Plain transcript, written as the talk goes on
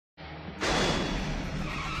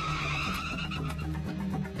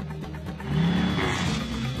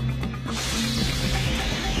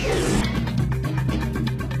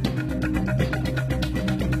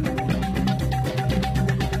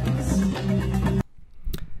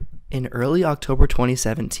In early October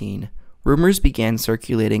 2017, rumors began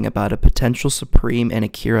circulating about a potential Supreme and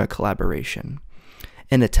Akira collaboration.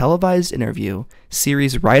 In a televised interview,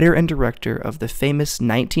 series writer and director of the famous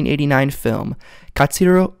 1989 film,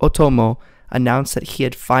 Katsuhiro Otomo, announced that he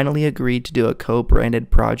had finally agreed to do a co-branded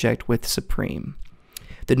project with Supreme.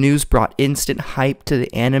 The news brought instant hype to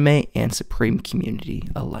the anime and Supreme community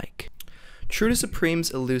alike. True to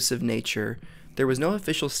Supreme's elusive nature, there was no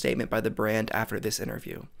official statement by the brand after this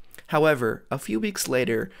interview. However, a few weeks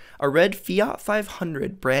later, a red Fiat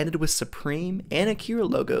 500 branded with Supreme and Akira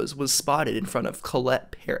logos was spotted in front of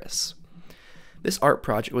Colette Paris. This art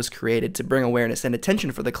project was created to bring awareness and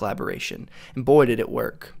attention for the collaboration, and boy did it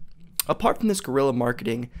work. Apart from this guerrilla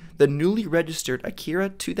marketing, the newly registered Akira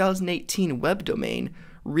 2018 web domain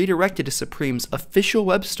redirected to Supreme's official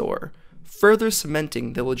web store, further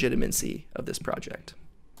cementing the legitimacy of this project.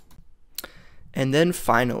 And then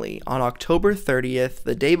finally, on October 30th,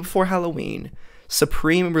 the day before Halloween,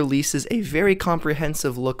 Supreme releases a very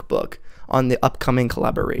comprehensive lookbook on the upcoming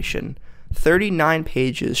collaboration. 39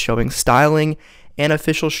 pages showing styling and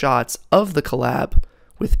official shots of the collab,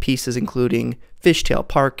 with pieces including fishtail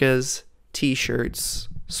parkas, t-shirts,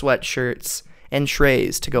 sweatshirts, and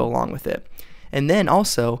trays to go along with it. And then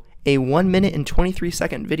also a 1 minute and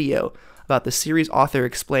 23-second video about the series author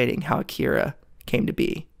explaining how Akira came to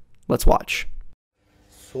be. Let's watch.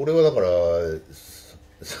 それはだから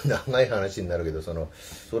長い話になるけど、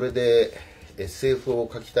それで SF を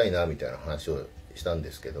書きたいなみたいな話をしたんで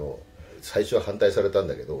すけど、最初は反対されたん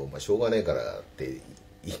だけど、しょうがねえからって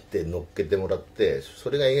言って乗っけてもらって、そ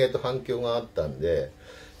れが意外と反響があったんで、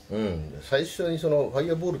最初にファイ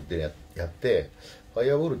アボールってやって、ファ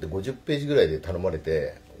イアボールって50ページぐらいで頼まれ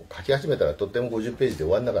て、書き始めたらとっても50ページで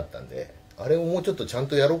終わんなかったんで、あれをもうちょっとちゃん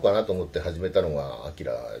とやろうかなと思って始めたのがアキ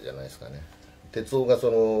ラじゃないですかね。哲夫が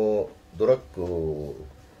ドラッグを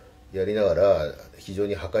やりながら非常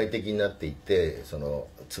に破壊的になっていって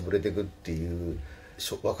潰れていくっていう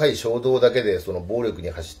若い衝動だけで暴力に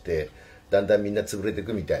走ってだんだんみんな潰れてい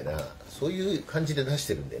くみたいなそういう感じで出し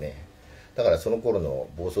てるんでね。だからその頃の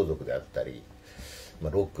暴走族であったり、ロ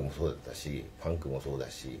ックもそうだったしパンクもそうだ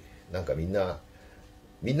し、なんかみんな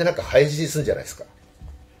なんか廃止するんじゃないですか。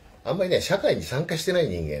あんまりね社会に参加してない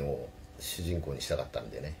人間を主人公にしたかったん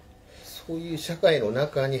でね。そういう社会の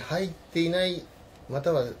中に入っていないま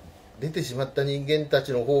たは出てしまった人間た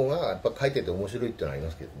ちの方がやっぱ書いてて面白いっていうのはあり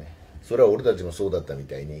ますけどね。それは俺たちもそうだったみ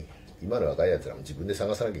たいに今の若いやつらも自分で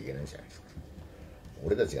探さなきゃいけないんじゃないですか。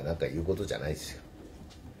俺たちが何か言うことじゃないですよ。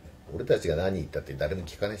俺たちが何言ったって誰も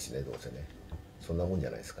聞かないしね、どうせね。そんなもんじ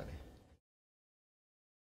ゃないですかね。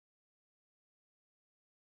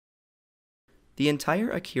The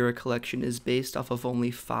entire Akira collection is based off of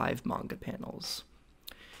only 5 manga panels.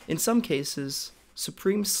 In some cases,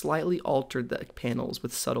 Supreme slightly altered the panels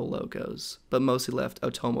with subtle logos, but mostly left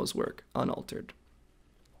Otomo's work unaltered.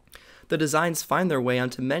 The designs find their way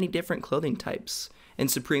onto many different clothing types, and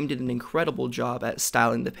Supreme did an incredible job at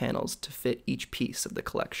styling the panels to fit each piece of the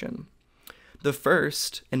collection. The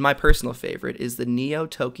first, and my personal favorite, is the Neo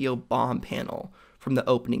Tokyo bomb panel from the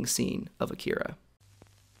opening scene of Akira.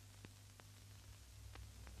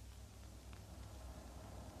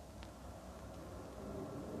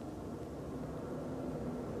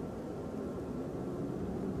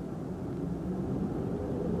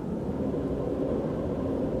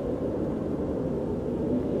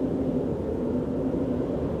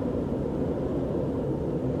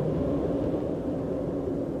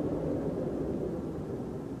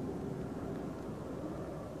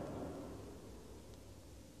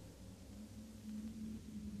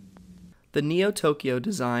 The Neo Tokyo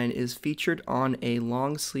design is featured on a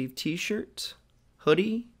long sleeve t-shirt,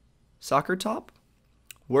 hoodie, soccer top,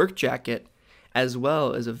 work jacket, as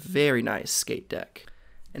well as a very nice skate deck.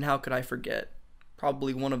 And how could I forget?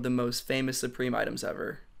 Probably one of the most famous Supreme items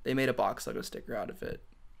ever. They made a box Lego sticker out of it.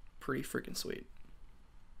 Pretty freaking sweet.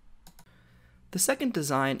 The second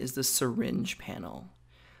design is the syringe panel,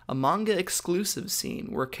 a manga exclusive scene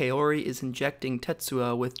where Kaori is injecting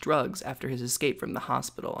Tetsuo with drugs after his escape from the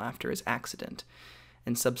hospital after his accident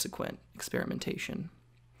and subsequent experimentation.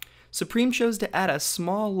 Supreme chose to add a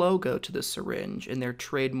small logo to the syringe in their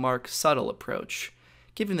trademark subtle approach,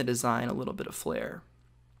 giving the design a little bit of flair.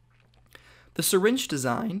 The syringe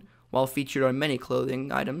design, while featured on many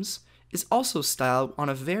clothing items, is also styled on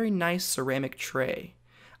a very nice ceramic tray.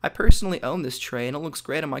 I personally own this tray and it looks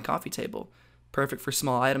great on my coffee table. Perfect for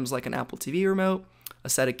small items like an Apple TV remote, a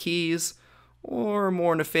set of keys, or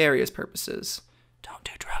more nefarious purposes. Don't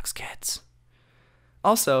do drugs, kids.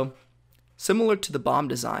 Also, similar to the bomb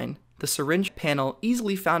design, the syringe panel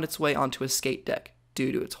easily found its way onto a skate deck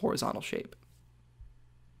due to its horizontal shape.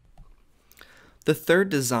 The third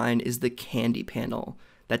design is the candy panel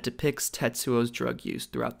that depicts Tetsuo's drug use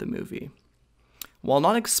throughout the movie. While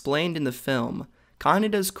not explained in the film,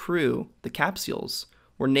 Kaneda's crew, the capsules,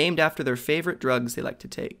 were named after their favorite drugs they like to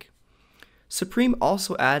take. Supreme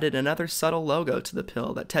also added another subtle logo to the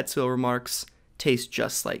pill that Tetsuo remarks, "tastes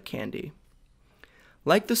just like candy."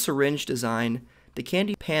 Like the syringe design, the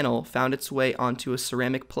candy panel found its way onto a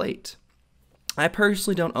ceramic plate. I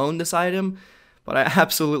personally don't own this item, but I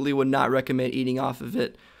absolutely would not recommend eating off of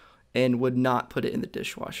it and would not put it in the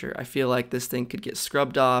dishwasher. I feel like this thing could get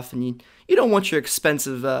scrubbed off, and you don't want your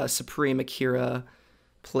expensive Supreme Akira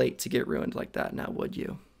plate to get ruined like that, now would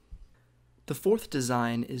you? The fourth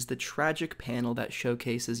design is the tragic panel that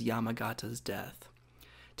showcases Yamagata's death.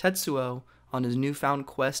 Tetsuo, on his newfound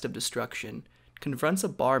quest of destruction, confronts a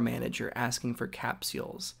bar manager asking for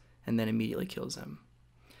capsules, and then immediately kills him.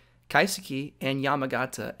 Kaisuke and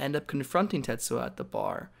Yamagata end up confronting Tetsuo at the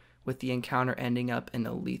bar, with the encounter ending up in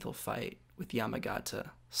a lethal fight, with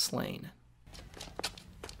Yamagata slain.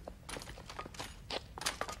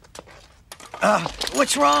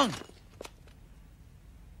 What's wrong?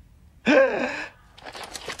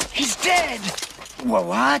 He's dead!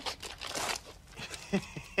 What?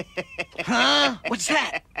 Huh? What's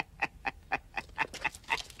that?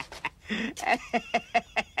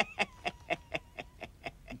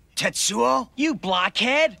 Tetsuo? You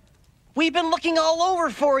blockhead! We've been looking all over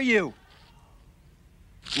for you!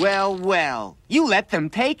 Well, well, you let them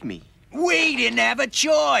take me. We didn't have a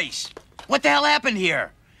choice! What the hell happened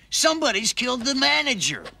here? Somebody's killed the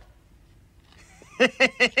manager.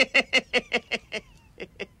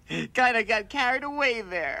 Kinda got carried away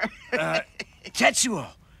there. Tetsuo,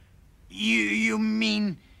 you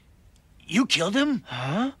mean you killed him?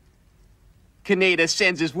 Huh? Kaneda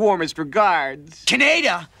sends his warmest regards.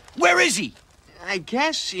 Kaneda? Where is he? I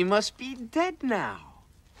guess he must be dead now.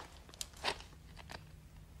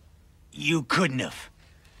 You couldn't have.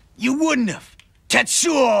 You wouldn't have.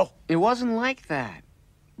 Tetsuo! It wasn't like that.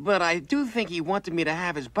 But I do think he wanted me to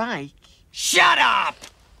have his bike. Shut up!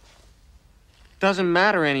 Doesn't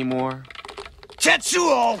matter anymore.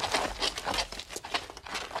 Tetsuo!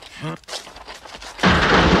 Huh?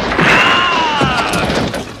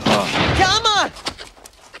 Come on!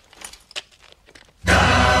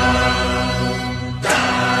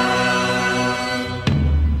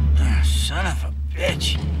 Son of a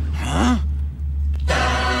bitch. Huh?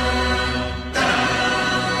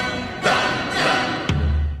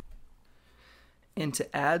 And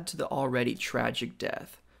to add to the already tragic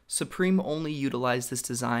death, Supreme only utilized this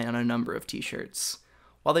design on a number of t-shirts.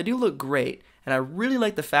 While they do look great, and I really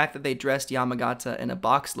like the fact that they dressed Yamagata in a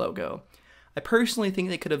box logo, I personally think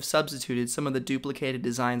they could have substituted some of the duplicated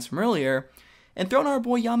designs from earlier and thrown our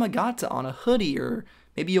boy Yamagata on a hoodie or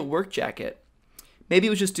maybe a work jacket. Maybe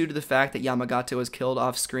it was just due to the fact that Yamagata was killed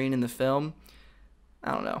off screen in the film.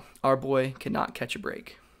 I don't know. Our boy cannot catch a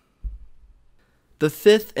break. The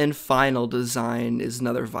fifth and final design is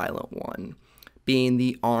another violent one, being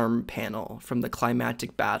the arm panel from the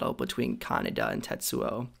climactic battle between Kaneda and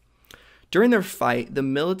Tetsuo. During their fight, the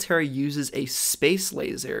military uses a space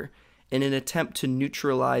laser in an attempt to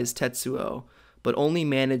neutralize Tetsuo, but only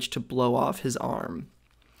manage to blow off his arm.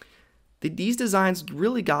 These designs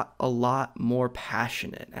really got a lot more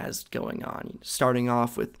passionate as going on, starting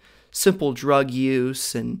off with simple drug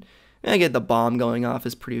use, and I get the bomb going off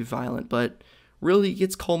is pretty violent, but really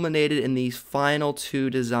gets culminated in these final two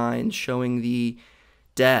designs showing the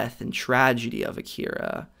death and tragedy of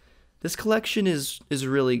Akira. This collection is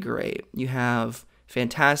really great. You have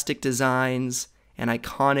fantastic designs, an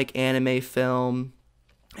iconic anime film,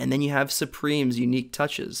 and then you have Supreme's unique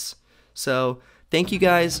touches. So thank you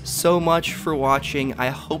guys so much for watching. I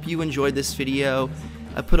hope you enjoyed this video.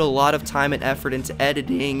 I put a lot of time and effort into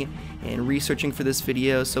editing and researching for this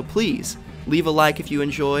video, so please leave a like if you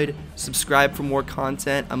enjoyed, subscribe for more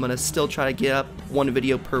content. I'm gonna still try to get up one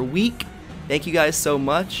video per week. Thank you guys so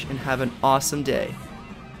much and have an awesome day.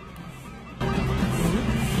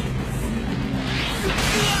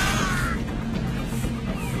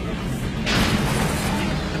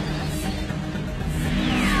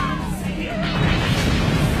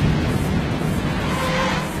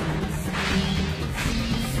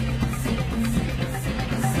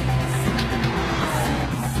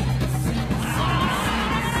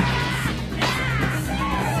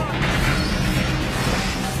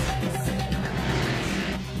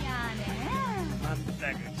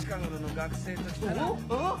 Oh,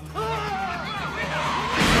 oh, oh.